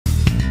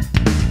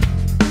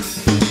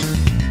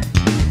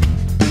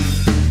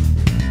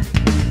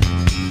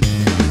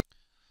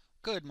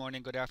Good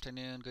morning, good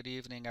afternoon, good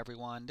evening,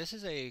 everyone. This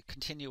is a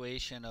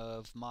continuation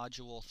of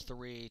Module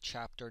 3,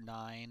 Chapter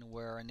 9,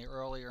 where in the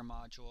earlier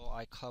module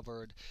I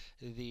covered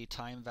the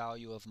time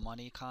value of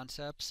money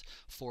concepts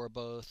for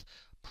both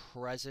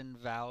present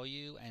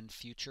value and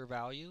future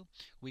value.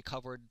 We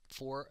covered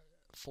four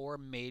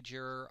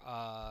major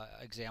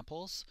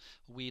examples.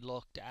 We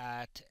looked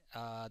at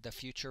the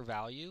future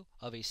value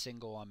of a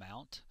single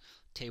amount,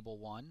 Table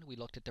 1. We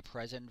looked at the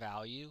present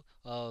value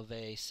of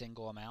a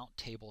single amount,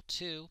 Table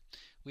 2.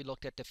 We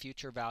looked at the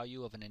future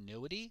value of an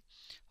annuity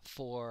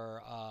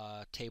for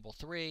Table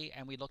 3,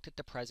 and we looked at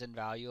the present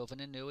value of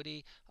an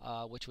annuity,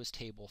 which was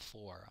Table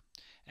 4.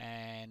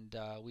 And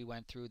we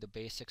went through the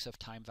basics of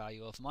time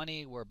value of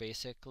money, where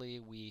basically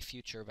we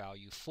future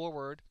value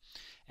forward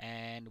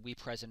and we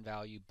present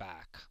value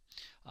back.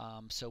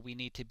 So we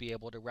need to be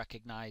able to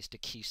recognize the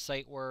key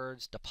sight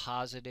words: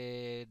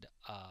 deposited,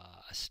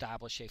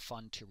 establish a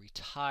fund to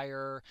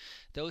retire.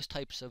 Those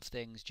types of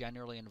things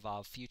generally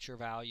involve future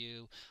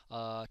value.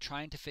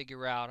 Trying to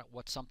figure out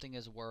what something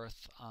is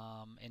worth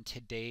in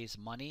today's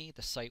money.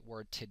 The sight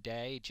word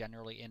today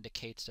generally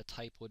indicates the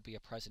type would be a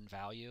present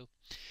value.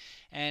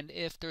 And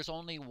if there's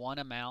only one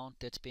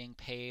amount that's being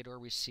paid or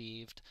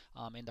received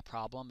in the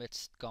problem,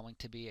 it's going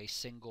to be a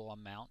single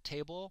amount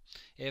table.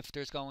 If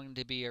there's going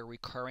to be a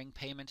recurring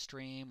payment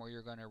stream, or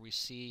you're going to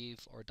receive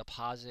or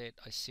deposit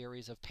a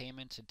series of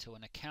payments into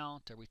an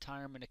account, a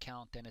retirement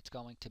account, then it's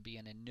going to be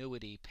an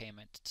annuity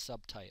payment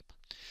subtype.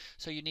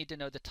 So you need to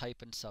know the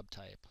type and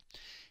subtype.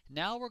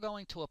 Now we're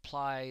going to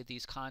apply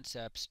these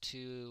concepts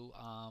to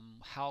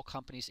how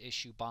companies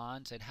issue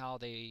bonds and how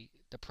the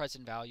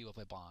present value of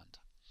a bond.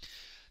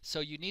 So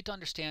you need to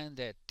understand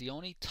that the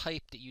only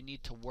type that you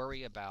need to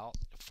worry about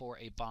for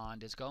a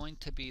bond is going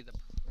to be the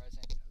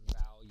present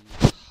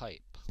value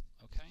type.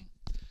 Okay?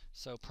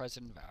 So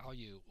present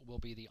value will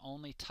be the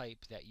only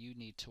type that you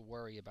need to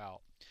worry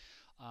about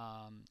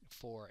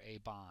for a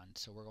bond.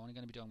 So we're only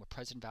going to be doing the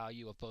present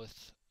value of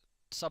both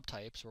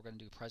subtypes. We're going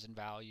to do present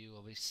value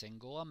of a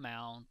single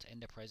amount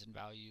and the present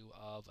value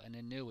of an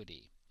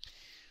annuity.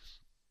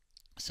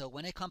 So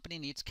when a company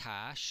needs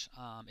cash,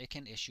 it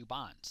can issue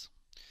bonds.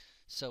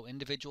 So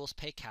individuals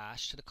pay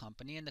cash to the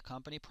company, and the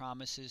company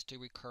promises to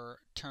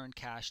return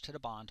cash to the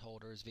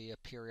bondholders via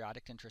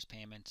periodic interest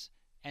payments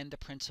and the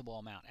principal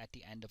amount at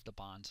the end of the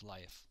bond's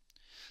life.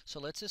 So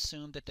let's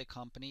assume that the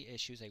company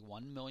issues a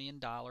 $1 million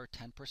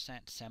 10%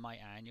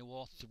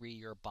 semi-annual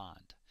 3-year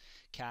bond.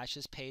 Cash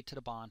is paid to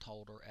the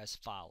bondholder as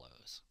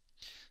follows.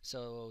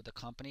 So the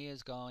company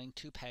is going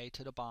to pay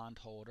to the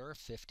bondholder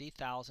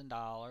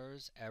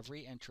 $50,000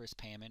 every interest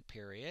payment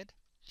period.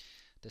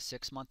 The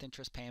 6-month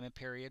interest payment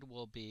period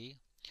will be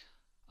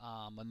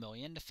 $1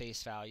 million, the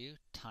face value,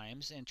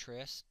 times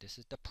interest. This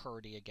is the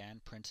PERDI again,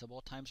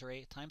 principal times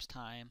rate times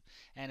time,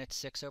 and it's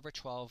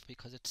 6/12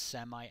 because it's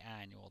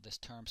semi-annual. This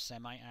term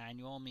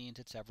semi-annual means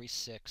it's every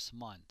 6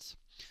 months.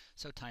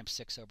 So times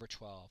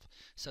 6/12.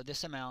 So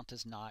this amount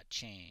does not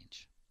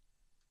change.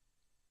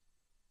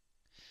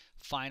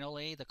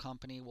 Finally, the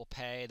company will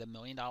pay the $1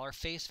 million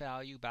face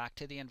value back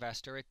to the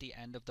investor at the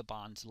end of the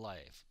bond's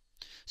life.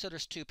 So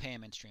there's two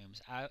payment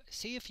streams.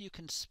 See if you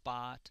can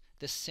spot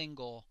the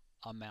single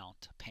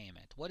amount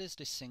payment. What is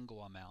the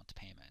single amount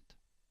payment?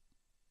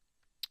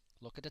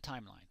 Look at the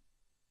timeline.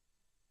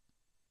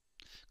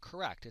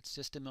 Correct. It's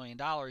just $1 million.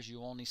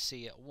 You only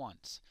see it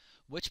once.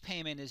 Which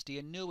payment is the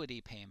annuity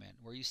payment,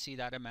 where you see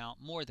that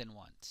amount more than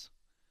once?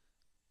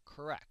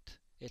 Correct.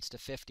 It's the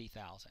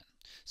 $50,000.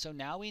 So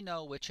now we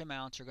know which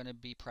amounts are going to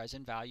be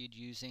present valued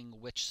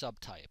using which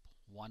subtype.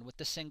 One with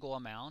the single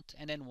amount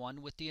and then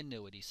one with the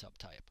annuity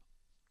subtype.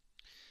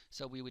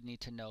 So we would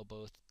need to know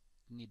both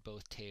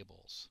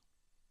tables.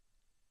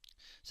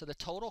 So the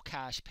total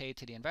cash paid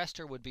to the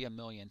investor would be $1.3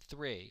 million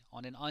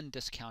on an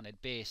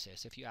undiscounted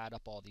basis if you add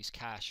up all these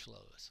cash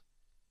flows.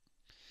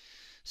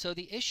 So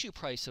the issue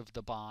price of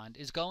the bond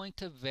is going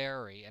to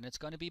vary, and it's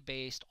going to be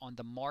based on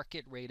the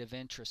market rate of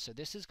interest. So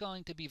this is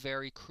going to be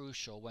very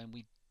crucial. When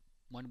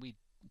we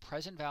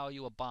present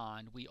value a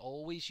bond, we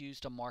always use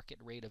the market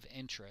rate of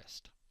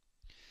interest.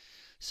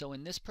 So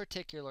in this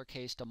particular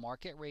case, the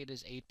market rate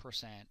is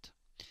 8%.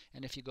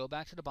 And if you go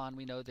back to the bond,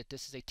 we know that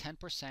this is a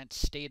 10%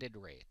 stated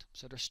rate.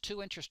 So there's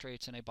two interest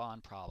rates in a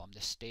bond problem: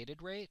 the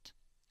stated rate,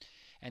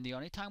 and the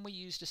only time we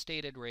use the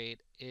stated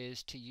rate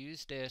is to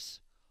use this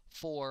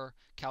for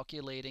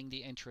calculating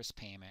the interest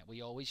payment.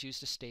 We always use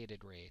the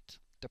stated rate,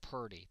 the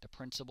PERDI, the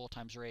principal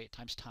times rate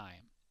times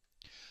time.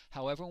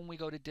 However, when we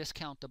go to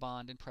discount the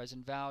bond and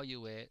present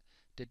value it,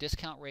 the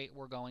discount rate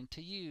we're going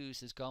to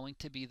use is going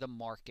to be the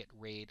market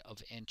rate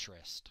of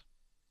interest.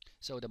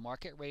 So the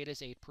market rate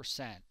is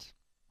 8%.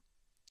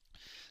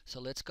 So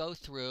let's go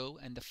through,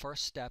 and the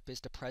first step is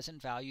to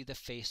present value the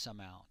face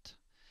amount.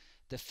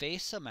 The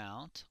face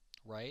amount,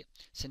 right,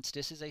 since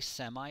this is a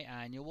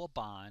semi-annual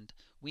bond,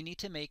 we need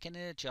to make an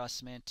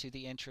adjustment to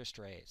the interest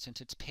rate. Since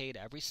it's paid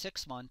every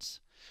 6 months,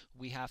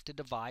 we have to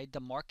divide the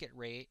market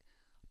rate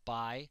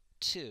by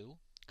 2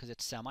 because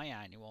it's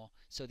semi-annual.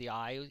 So the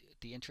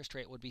interest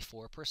rate would be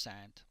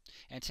 4%.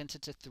 And since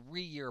it's a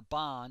 3-year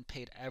bond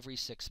paid every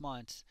 6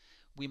 months,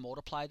 we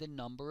multiply the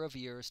number of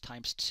years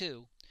times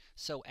 2,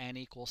 so n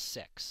equals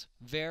 6.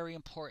 Very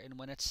important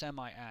when it's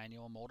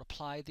semi-annual.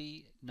 Multiply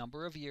the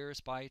number of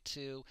years by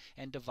 2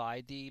 and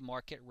divide the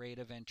market rate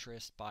of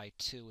interest by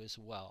 2 as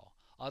well.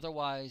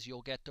 Otherwise,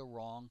 you'll get the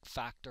wrong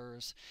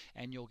factors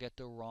and you'll get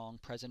the wrong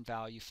present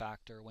value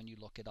factor when you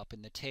look it up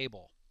in the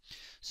table.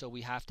 So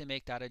we have to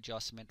make that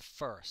adjustment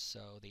first.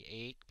 So the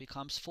 8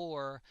 becomes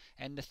 4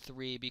 and the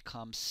 3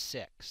 becomes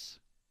 6.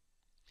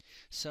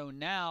 So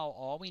now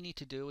all we need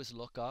to do is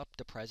look up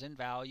the present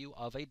value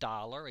of a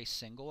dollar, a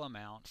single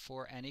amount,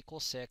 for n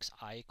equals 6,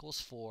 I equals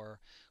 4.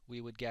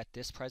 We would get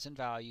this present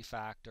value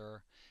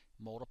factor,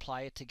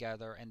 multiply it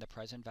together, and the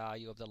present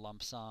value of the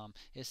lump sum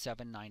is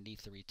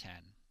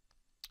 793.10.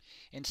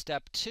 In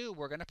step 2,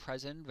 we're going to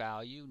present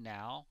value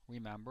now.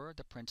 Remember,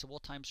 the principal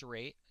times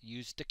rate.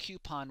 Use the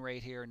coupon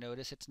rate here.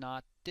 Notice it's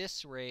not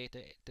this rate,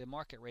 the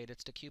market rate,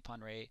 it's the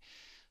coupon rate,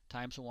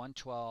 times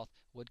 1/12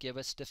 would give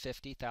us the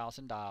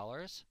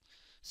 $50,000.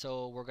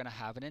 So we're going to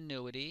have an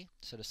annuity.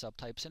 So the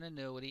subtype's an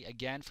annuity.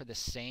 Again, for the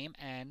same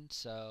n,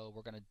 so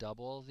we're going to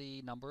double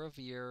the number of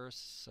years,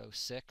 so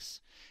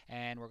 6.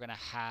 And we're going to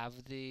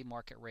have the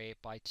market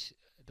rate by 2,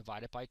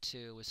 divided by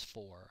 2 is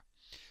 4.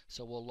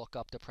 So we'll look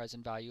up the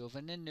present value of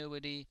an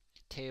annuity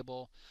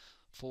table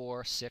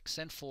for 6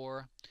 and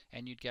 4,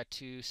 and you'd get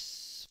to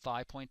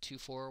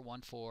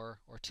 5.2414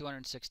 or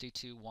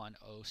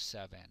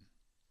 262,107.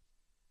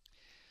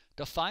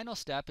 The final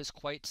step is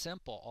quite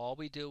simple. All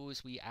we do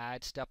is we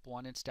add step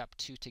 1 and step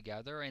 2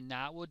 together, and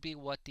that would be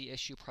what the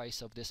issue price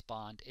of this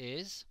bond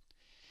is.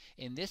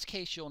 In this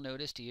case, you'll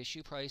notice the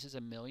issue price is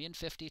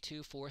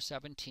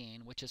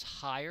 $1,052,417, which is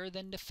higher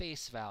than the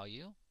face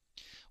value,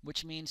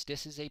 which means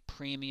this is a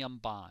premium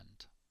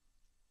bond.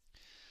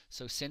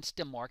 So since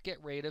the market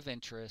rate of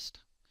interest,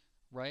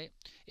 right,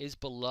 is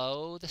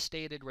below the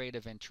stated rate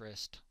of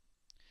interest,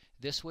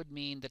 this would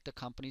mean that the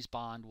company's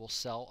bond will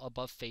sell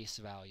above face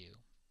value.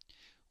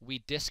 We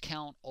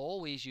discount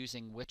always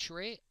using which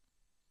rate?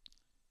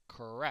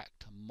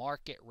 Correct,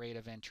 market rate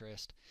of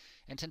interest.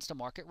 And since the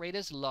market rate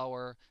is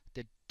lower,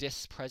 the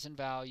present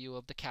value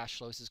of the cash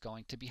flows is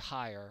going to be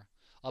higher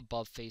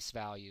above face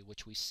value,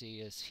 which we see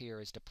as here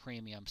is the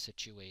premium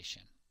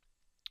situation.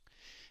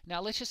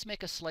 Now let's just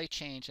make a slight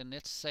change, and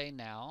let's say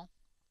now,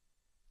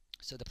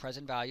 so the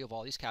present value of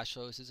all these cash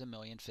flows is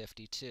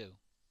 $1,052,000.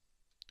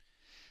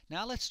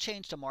 Now let's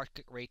change the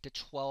market rate to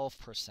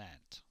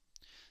 12%.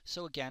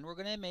 So again, we're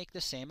going to make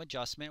the same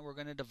adjustment. We're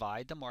going to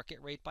divide the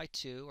market rate by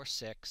 2 or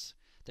 6.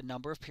 The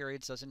number of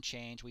periods doesn't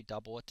change. We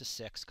double it to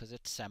 6 because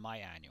it's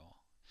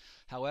semi-annual.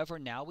 However,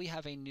 now we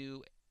have a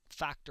new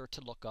factor to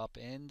look up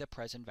in the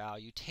present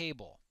value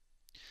table.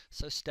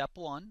 So step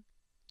 1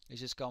 is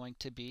just going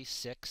to be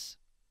 6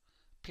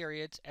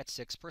 periods at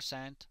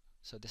 6%.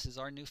 So this is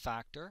our new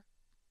factor.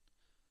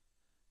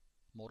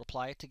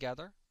 Multiply it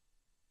together.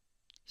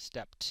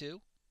 Step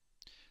 2.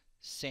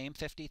 Same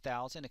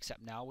 50,000,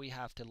 except now we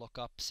have to look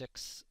up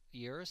 6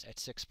 years at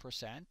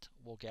 6%.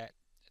 We'll get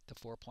the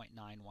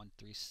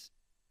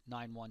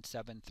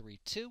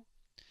 4.91732.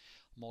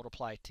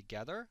 Multiply it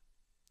together.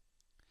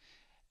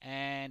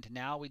 And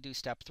now we do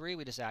step 3.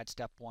 We just add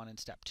step 1 and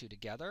step 2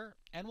 together.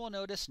 And we'll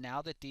notice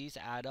now that these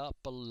add up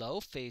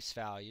below face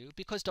value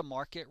because the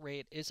market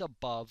rate is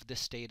above the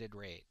stated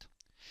rate.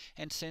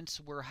 And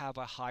since we have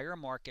a higher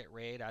market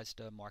rate, as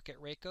the market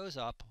rate goes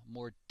up,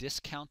 more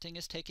discounting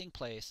is taking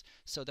place,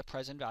 so the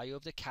present value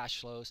of the cash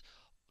flows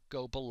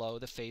go below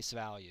the face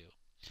value.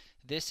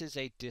 This is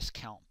a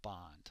discount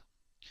bond.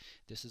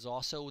 This is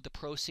also the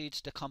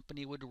proceeds the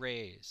company would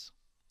raise.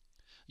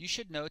 You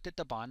should note that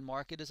the bond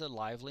market is a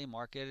lively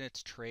market, and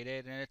it's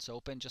traded and it's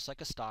open just like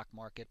a stock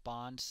market.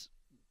 Bonds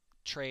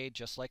trade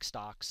just like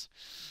stocks.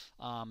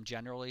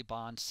 Generally,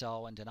 bonds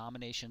sell in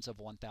denominations of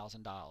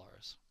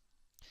 $1,000.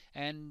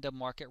 And the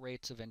market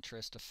rates of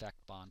interest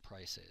affect bond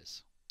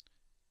prices.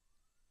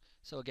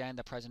 So again,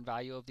 the present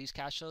value of these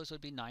cash flows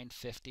would be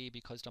 $950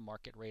 because the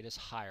market rate is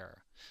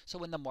higher. So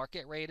when the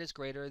market rate is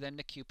greater than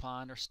the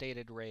coupon or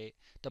stated rate,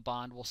 the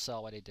bond will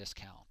sell at a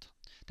discount.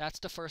 That's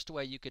the first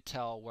way you could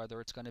tell whether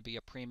it's going to be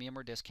a premium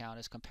or discount,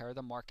 is compare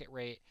the market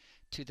rate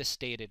to the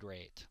stated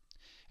rate.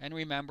 And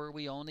remember,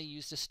 we only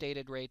use the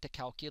stated rate to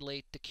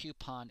calculate the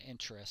coupon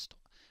interest.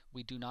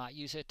 We do not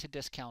use it to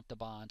discount the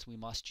bonds. We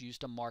must use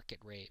the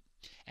market rate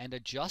and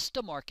adjust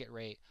the market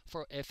rate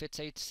for if it's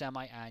a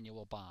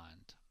semi-annual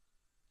bond.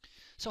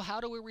 So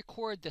how do we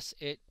record this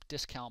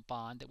discount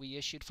bond that we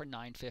issued for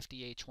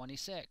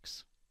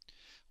 $950,826?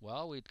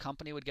 Well, the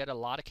company would get a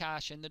lot of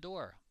cash in the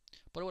door,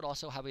 but it would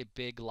also have a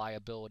big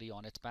liability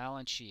on its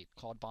balance sheet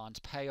called bonds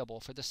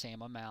payable for the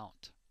same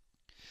amount.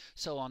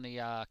 So on the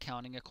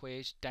accounting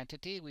equation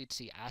identity, we'd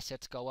see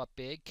assets go up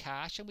big,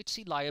 cash, and we'd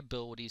see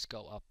liabilities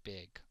go up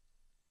big.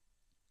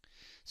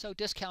 So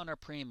discount or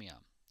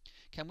premium.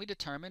 Can we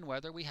determine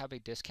whether we have a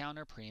discount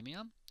or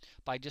premium?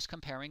 By just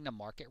comparing the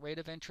market rate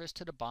of interest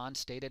to the bond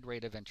stated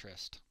rate of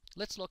interest.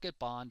 Let's look at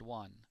bond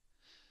 1.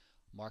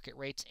 Market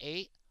rate's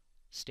 8,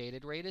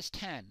 stated rate is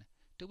 10.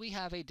 Do we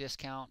have a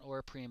discount or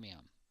a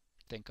premium?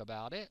 Think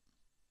about it.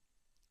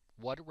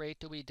 What rate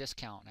do we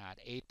discount at?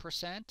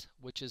 8%,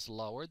 which is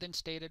lower than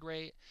stated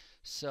rate.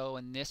 So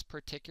in this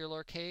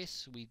particular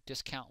case, we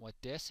discount with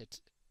this.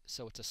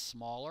 So it's a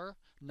smaller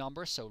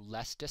number, so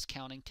less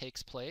discounting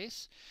takes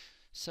place.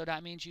 So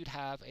that means you'd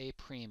have a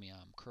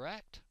premium,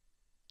 correct?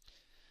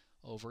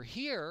 Over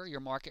here, your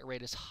market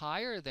rate is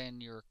higher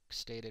than your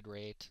stated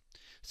rate.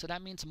 So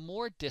that means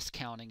more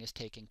discounting is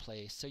taking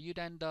place. So you'd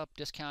end up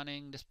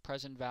discounting this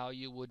present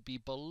value would be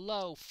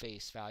below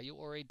face value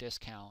or a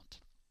discount.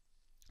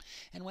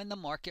 And when the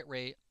market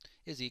rate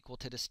is equal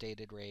to the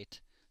stated rate,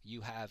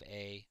 you have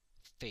a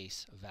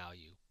face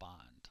value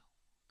bond.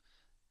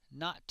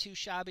 Not too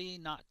shabby,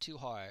 not too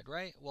hard,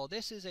 right? Well,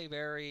 this is a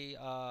very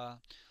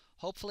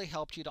hopefully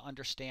helped you to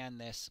understand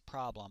this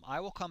problem. I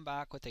will come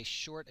back with a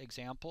short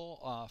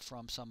example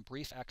from some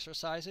brief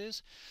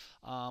exercises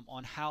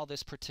on how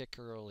this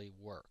particularly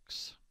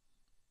works.